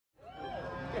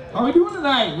How we doing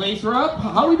tonight, Blaeser-The?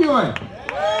 How we doing?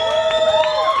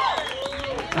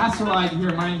 That's what I like to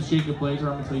hear. My name's Jacob Blaeser.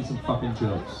 I'm gonna tell you some fucking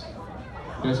jokes.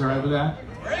 You guys alright with that?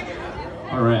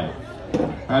 Alright.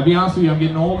 I'll be honest with you, I'm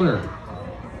getting older.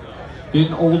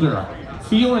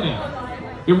 Feeling it.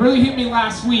 It really hit me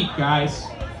last week, guys.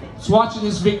 I was watching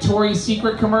this Victoria's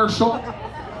Secret commercial.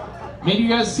 Maybe you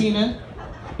guys seen it.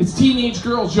 It's teenage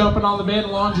girls jumping on the bed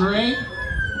in lingerie.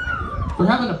 They're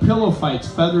having a pillow fight,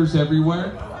 feathers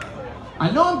everywhere. I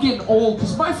know I'm getting old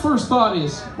because my first thought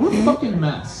is, what a fucking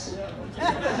mess.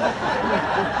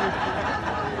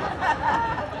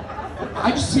 I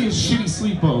just see a shitty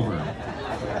sleepover.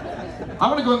 I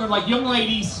want to go in there like, young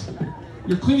ladies,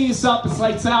 you're cleaning this up, it's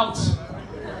lights out.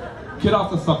 Get off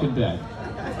the fucking bed.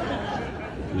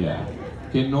 Yeah,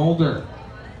 getting older.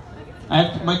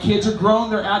 My kids are grown,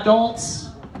 they're adults.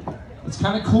 It's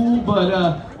kind of cool,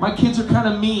 but my kids are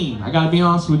kind of mean, I gotta be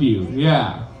honest with you,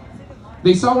 yeah.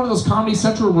 They saw one of those Comedy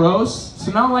Central roasts,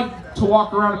 so now I like to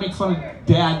walk around and make fun of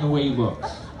Dad and the way he looks.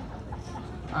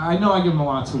 I know I give him a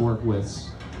lot to work with,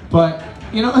 but,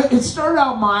 you know, it started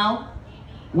out mild.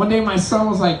 One day my son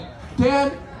was like,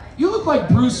 Dad, you look like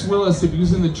Bruce Willis if he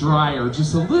was in the dryer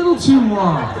just a little too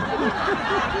long.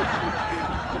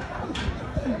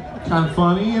 Kind of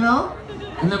funny, you know?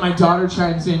 And then my daughter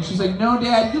chimes in, she's like, no,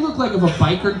 Dad, you look like if a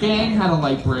biker gang had a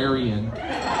librarian.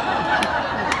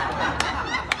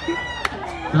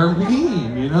 They're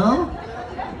mean, you know?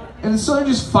 And so I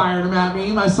just fired him at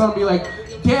me. My son would be like,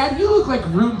 Dad, you look like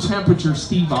room temperature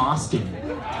Steve Austin.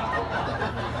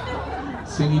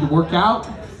 So you need to work out,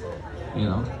 you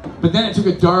know? But then it took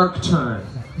a dark turn.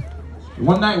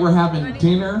 One night we're having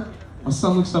dinner. My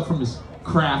son looks up from his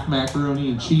Kraft macaroni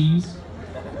and cheese.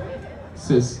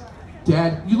 Says,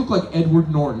 Dad, you look like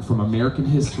Edward Norton from American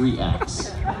History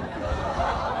X.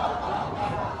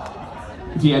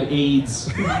 If he had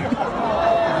AIDS.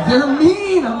 They're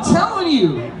mean, I'm telling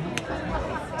you.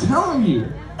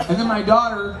 And then my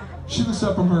daughter, she looks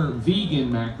up from her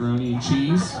vegan macaroni and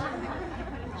cheese.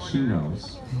 She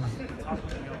knows.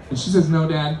 And she says, no,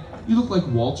 Dad, you look like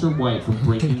Walter White from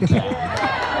Breaking Bad.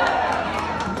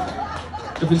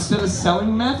 If instead of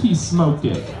selling meth, he smoked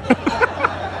it.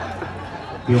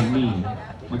 They're mean.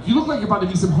 Like, you look like you're about to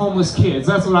be some homeless kids.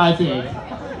 That's what I think.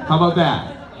 How about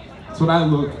that? That's what I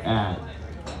look at.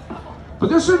 But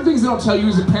there's certain things they don't tell you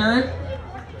as a parent.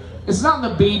 It's not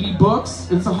in the baby books.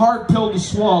 It's a hard pill to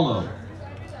swallow.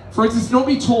 For instance,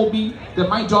 nobody told me that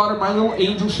my daughter, my little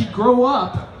angel, she'd grow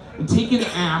up and take an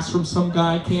ass from some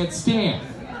guy I can't stand.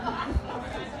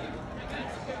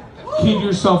 Kid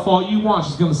yourself all you want,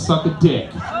 she's gonna suck a dick.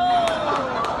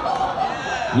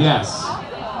 Yes.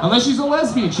 Unless she's a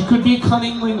lesbian, she could be a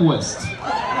cunning linguist.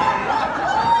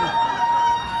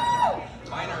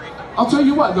 I'll tell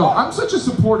you what, though, I'm such a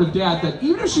supportive dad that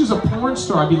even if she was a porn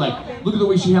star, I'd be like, look at the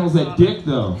way she handles that dick,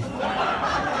 though.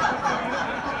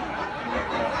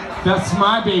 That's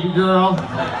my baby girl.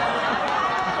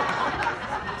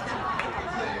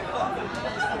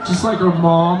 Just like her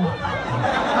mom.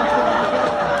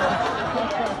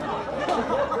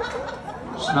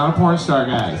 She's not a porn star,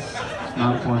 guys. She's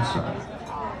not a porn star.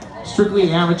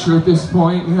 Strictly amateur at this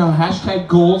point, you know, hashtag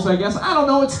goals, I guess. I don't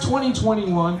know, it's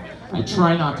 2021. I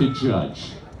try not to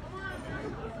judge.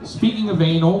 Speaking of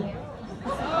anal,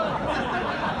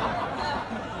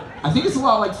 I think it's a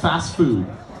lot like fast food.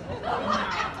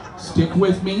 Stick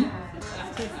with me.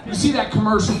 You see that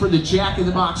commercial for the Jack in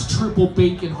the Box triple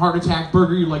bacon heart attack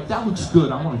burger, you're like, that looks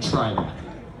good, I want to try that.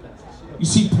 You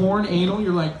see porn anal,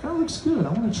 you're like, that looks good, I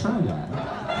want to try that.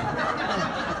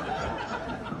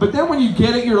 But then when you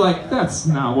get it, you're like, that's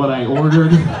not what I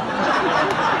ordered.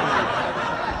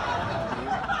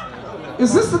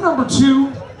 Is this the number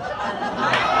 2?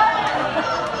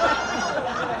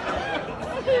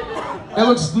 It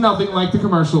looks nothing like the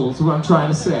commercials, is what I'm trying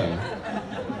to say.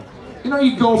 You know,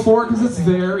 you go for it because it's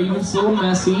there, even if it's a little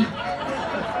messy.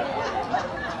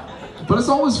 But it's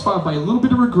always followed by a little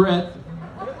bit of regret,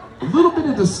 a little bit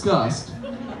of disgust,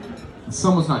 and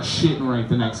someone's not shitting right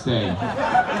the next day.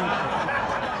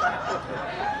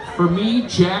 For me,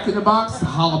 Jack in the Box, the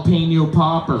jalapeno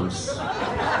poppers.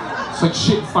 It's like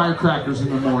shitting firecrackers in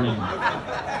the morning.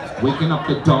 Waking up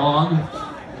the dog.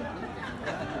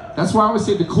 That's why I always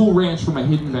say the Cool Ranch from a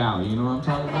Hidden Valley. You know what I'm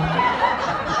talking about?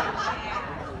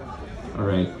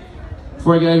 Alright.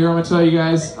 Before I get out of here, I'm going to tell you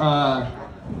guys,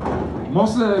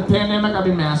 most of the pandemic I've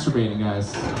been masturbating,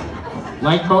 guys.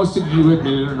 Like most of you,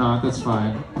 admit it or not, that's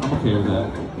fine. I'm okay with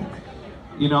that.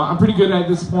 You know, I'm pretty good at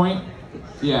this point.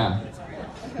 Yeah.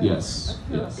 Yes.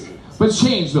 But it's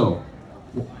changed, though.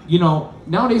 You know,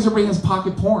 nowadays everybody has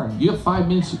pocket porn. You have 5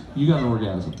 minutes, you got an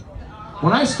orgasm.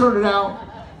 When I started out,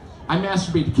 I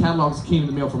masturbate to catalogs that came in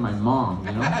the mail from my mom,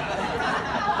 you know?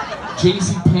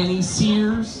 JCPenney,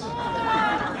 Sears,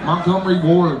 Montgomery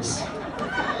Wards.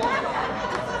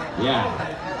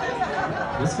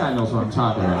 Yeah. This guy knows what I'm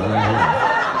talking about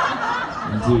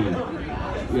right here. Indeed.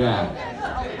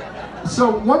 Yeah.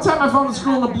 So one time I found this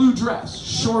girl in a blue dress.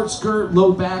 Short skirt,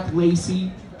 low back,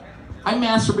 lacy. I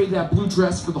masturbated to that blue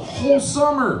dress for the whole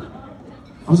summer.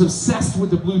 I was obsessed with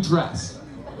the blue dress.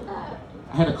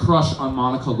 I had a crush on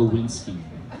Monica Lewinsky.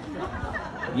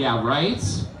 Yeah, right?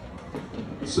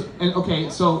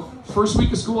 So first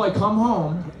week of school I come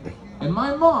home, and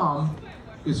my mom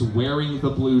is wearing the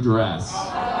blue dress.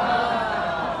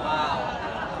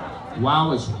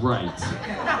 Wow is right.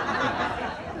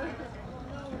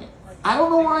 I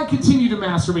don't know why I continue to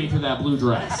masturbate to that blue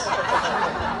dress.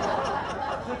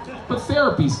 But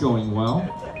therapy's going well.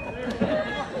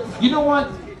 You know what?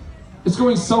 It's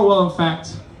going so well, in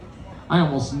fact, I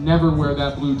almost never wear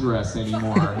that blue dress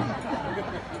anymore.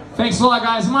 Thanks a lot,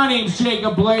 guys. My name's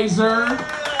Jacob Blaeser.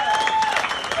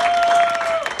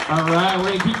 All right,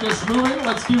 we're gonna keep this moving.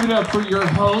 Let's give it up for your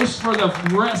host for the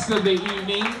rest of the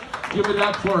evening. Give it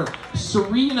up for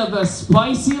Serena, the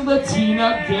spicy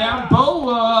Latina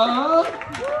Gamboa.